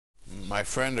My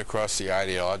friend across the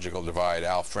ideological divide,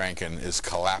 Al Franken, is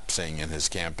collapsing in his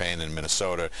campaign in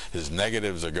Minnesota. His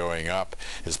negatives are going up,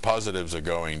 his positives are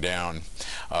going down,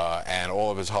 and all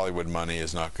of his Hollywood money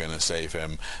is not going to save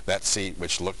him. That seat,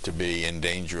 which looked to be in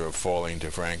danger of falling to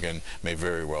Franken, may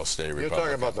very well stay Republican. You're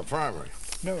talking about the primary.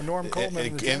 No, Norm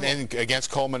Coleman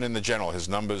against Coleman in the general, his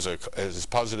numbers are, his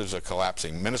positives are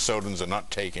collapsing. Minnesotans are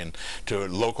not taken to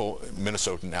local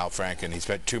Minnesotan Al Franken. He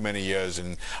spent too many years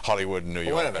in Hollywood and New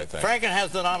York. Wait a minute. Franken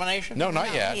has the nomination? No,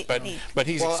 not yet. But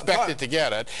he's expected to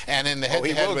get it. And in the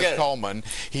head-to-head with Coleman,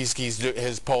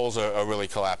 his polls are really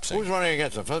collapsing. Who's running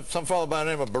against him? Some fellow by the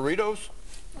name of Burritos?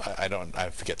 I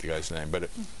forget the guy's name, but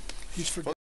he's